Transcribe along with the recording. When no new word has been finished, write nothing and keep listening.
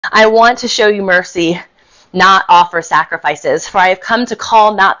I want to show you mercy, not offer sacrifices. For I have come to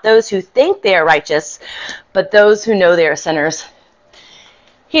call not those who think they are righteous, but those who know they are sinners.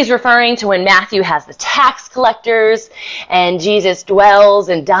 He's referring to when Matthew has the tax collectors and Jesus dwells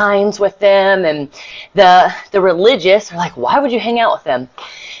and dines with them, and the religious are like, why would you hang out with them?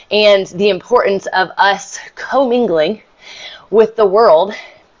 And the importance of us co-mingling with the world,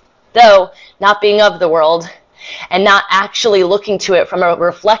 though not being of the world, and not actually looking to it from a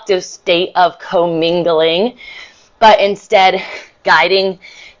reflective state of co-mingling, but instead guiding,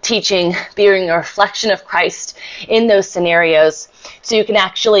 teaching, being a reflection of Christ in those scenarios, so you can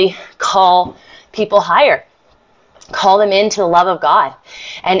actually call people higher, call them into the love of God,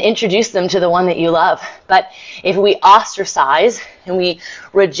 and introduce them to the one that you love. But if we ostracize and we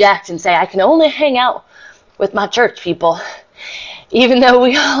reject and say, I can only hang out with my church people, even though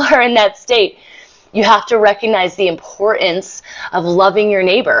we all are in that state, you have to recognize the importance of loving your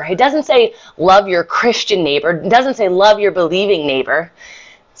neighbor. It doesn't say love your Christian neighbor. It doesn't say love your believing neighbor.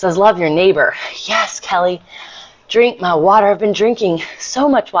 It says love your neighbor. Yes, Kelly, drink my water. I've been drinking so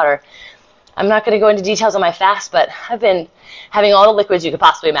much water. I'm not going to go into details on my fast, but I've been having all the liquids you could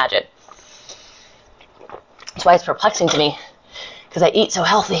possibly imagine. That's why it's perplexing to me, because I eat so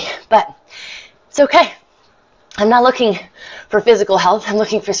healthy. But it's okay. I'm not looking for physical health. I'm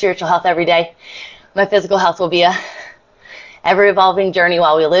looking for spiritual health every day. My physical health will be a ever-evolving journey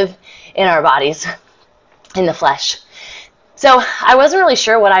while we live in our bodies, in the flesh. So I wasn't really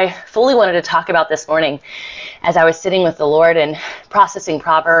sure what I fully wanted to talk about this morning as I was sitting with the Lord and processing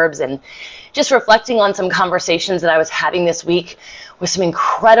Proverbs and just reflecting on some conversations that I was having this week with some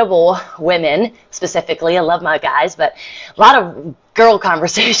incredible women, specifically. I love my guys, but a lot of girl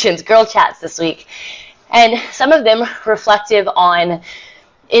conversations, girl chats this week. And some of them reflective on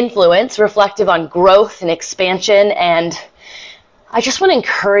influence, reflective on growth and expansion. And I just want to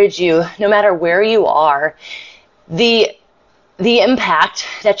encourage you, no matter where you are, the impact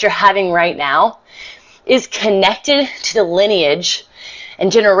that you're having right now is connected to the lineage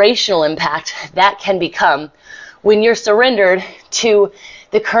and generational impact that can become when you're surrendered to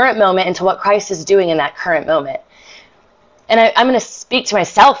the current moment and to what Christ is doing in that current moment. And I'm going to speak to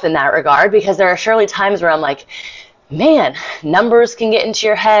myself in that regard, because there are surely times where I'm like, man, numbers can get into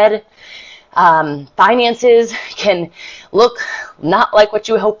your head. Finances can look not like what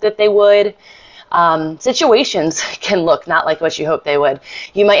you hope that they would. Situations can look not like what you hope they would.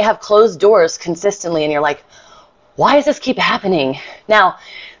 You might have closed doors consistently and you're like, why does this keep happening? Now,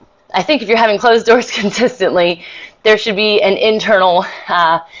 I think if you're having closed doors consistently, there should be an internal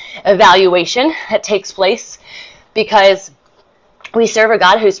evaluation that takes place, because we serve a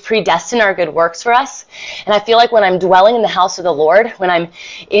God who's predestined our good works for us. And I feel like when I'm dwelling in the house of the Lord, when I'm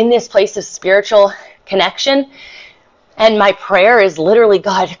in this place of spiritual connection, and my prayer is literally,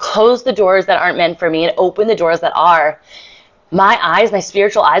 God, close the doors that aren't meant for me and open the doors that are. My eyes, my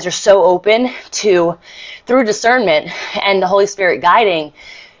spiritual eyes are so open to, through discernment and the Holy Spirit guiding,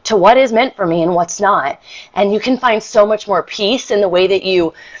 to what is meant for me and what's not. And you can find so much more peace in the way that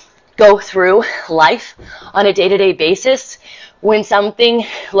you go through life on a day-to-day basis. When something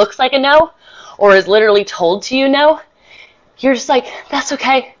looks like a no, or is literally told to you no, you're just like, that's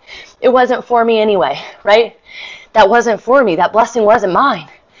okay. It wasn't for me anyway, right? That wasn't for me. That blessing wasn't mine.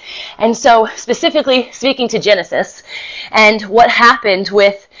 And so specifically speaking to Genesis and what happened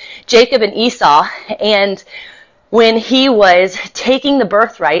with Jacob and Esau, and when he was taking the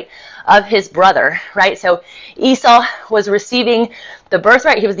birthright of his brother, right? So Esau was receiving the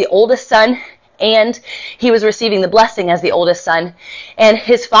birthright. He was the oldest son, and he was receiving the blessing as the oldest son. And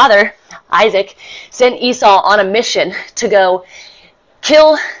his father, Isaac, sent Esau on a mission to go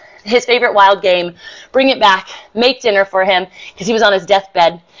kill his favorite wild game, bring it back, make dinner for him, because he was on his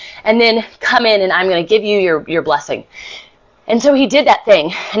deathbed, and then come in and I'm going to give you your blessing. And so he did that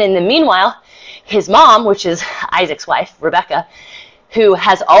thing. And in the meanwhile, his mom, which is Isaac's wife, Rebecca, who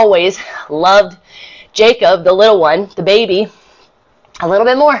has always loved Jacob, the little one, the baby, a little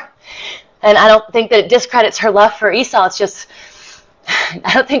bit more. And I don't think that it discredits her love for Esau. It's just,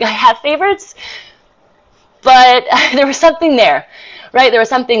 I don't think I have favorites, but there was something there, right? There was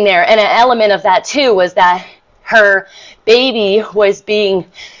something there. And an element of that too was that her baby was being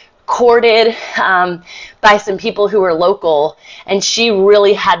courted by some people who were local, and she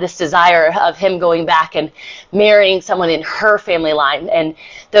really had this desire of him going back and marrying someone in her family line, and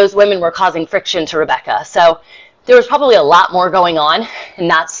those women were causing friction to Rebecca. So there was probably a lot more going on, and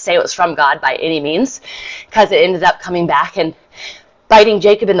not to say it was from God by any means, because it ended up coming back and biting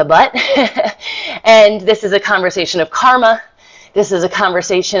Jacob in the butt. And this is a conversation of karma. This is a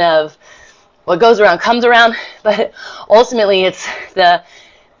conversation of what goes around comes around, but ultimately it's the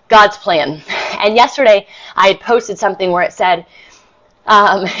God's plan. And yesterday I had posted something where it said,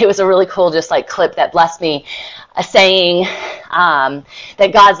 it was a really cool just like clip that blessed me, saying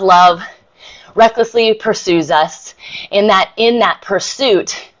that God's love recklessly pursues us, and that in that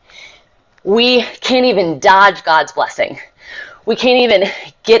pursuit, we can't even dodge God's blessing. We can't even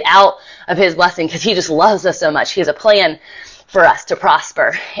get out of his blessing because he just loves us so much. He has a plan for us to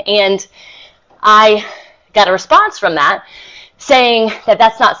prosper. And I got a response from that saying that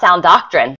that's not sound doctrine.